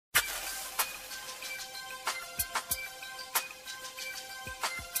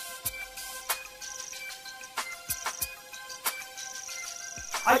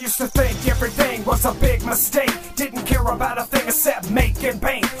I used to think everything was a big mistake. Didn't care about a thing except making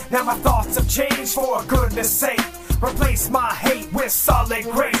bank. Now my thoughts have changed, for goodness sake. Replace my hate with solid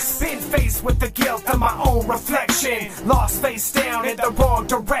grace. Been faced with the guilt of my own reflection. Lost face down in the wrong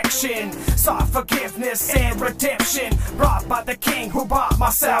direction. Sought forgiveness and redemption, brought by the King who bought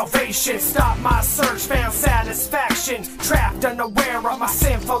my salvation. Stopped my search, found satisfaction. Trapped unaware of my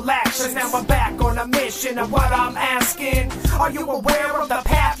sinful actions. Now I'm back on a mission, and what I'm asking, are you aware of the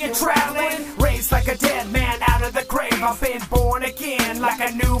path you're traveling? Raised like a dead man out of the grave. I've been born again like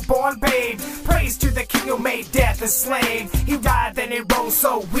a newborn babe. Praise to the King who made death a slave. He died, then he rose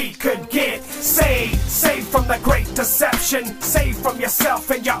so we could get saved. Saved from the great deception. Saved from yourself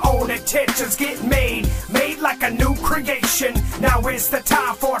and your own intentions. Get made like a new creation. Now is the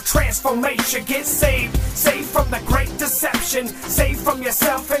time for transformation. Get saved from the great deception. Saved from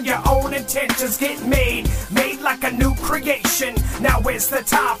yourself and your own intentions. Get made like a new creation. Now is the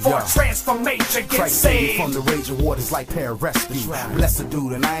time for transformation. Get Christ saved from the raging waters like pararescue. Bless a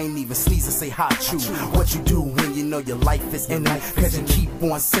dude, and I ain't even sneezing, say hi chew. What you do when you know your life is in it? Cause you keep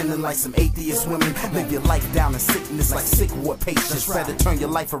on sinning like some atheist women. Live your life down in sickness like sick ward patients. Better turn your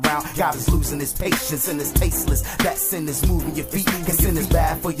life around. God is losing his patience and it's tasteless. That sin is moving your feet. Cause sin is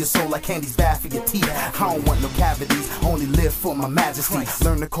bad for your soul like candy's bad for your teeth. I don't want no cavities, only live for my majesty.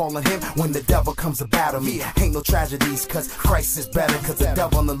 Learn to call on him when the devil comes to battle me. Ain't no tragedies cause Christ is better. Cause the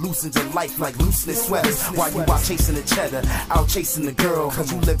devil loosens your life like looseness sweaters. While you out chasing the cheddar, out chasing the girl.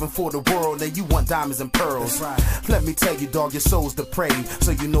 Cause you living for the world and you want diamonds and pearls. Let me tell you, dog, your soul's depraved.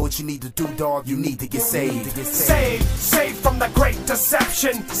 So you know what you need to do, dog, you need to get saved. Saved from the great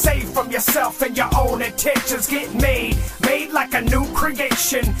deception. Saved from yourself and your own intentions. Get made like a new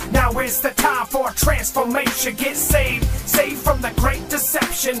creation. Now is the time for transformation. Get saved from the great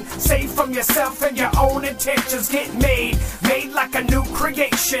deception. Saved from yourself and your own intentions. Get made like a new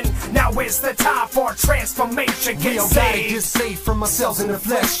creation. Now is the time for transformation. Get saved. Get saved from ourselves in the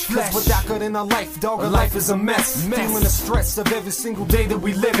flesh. Cause we're darker than our life, dog. Our life is a mess. Feeling the stress of every single day that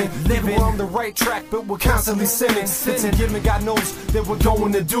we live in. We're on the right track, but we're constantly sinning. It's a given, God knows that we're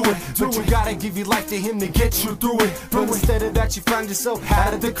going to do it. But you gotta give your life to him to get you through it. But instead of that, you find yourself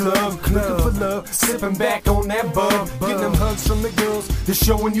out at the club, looking for love, sipping back on that bub, getting them hugs from the girls, they're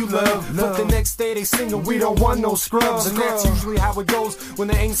showing you love. But the next day they singing, we don't want no scrubs. And that's usually how it goes when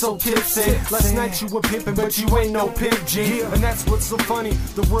they ain't so tipsy. Last night you were pimping, but you ain't no pimp, G. And that's what's so funny,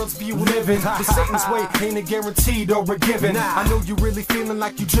 the world's view living. The Satan's way ain't a guaranteed or a given. I know you really feeling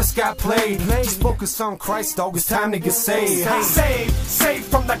like you just got played. Just focus on Christ, dog, it's time to get saved. Saved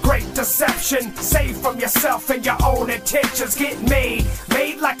from the great deception. Saved from yourself and your own intentions. Get made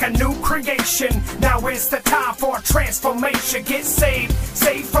like a new creation. Now is the time for transformation. Get saved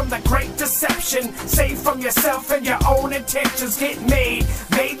from the great deception. Saved from yourself and your own intentions. Get made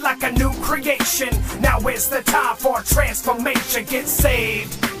like a new creation. Now is the time for transformation. Get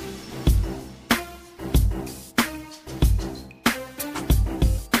saved.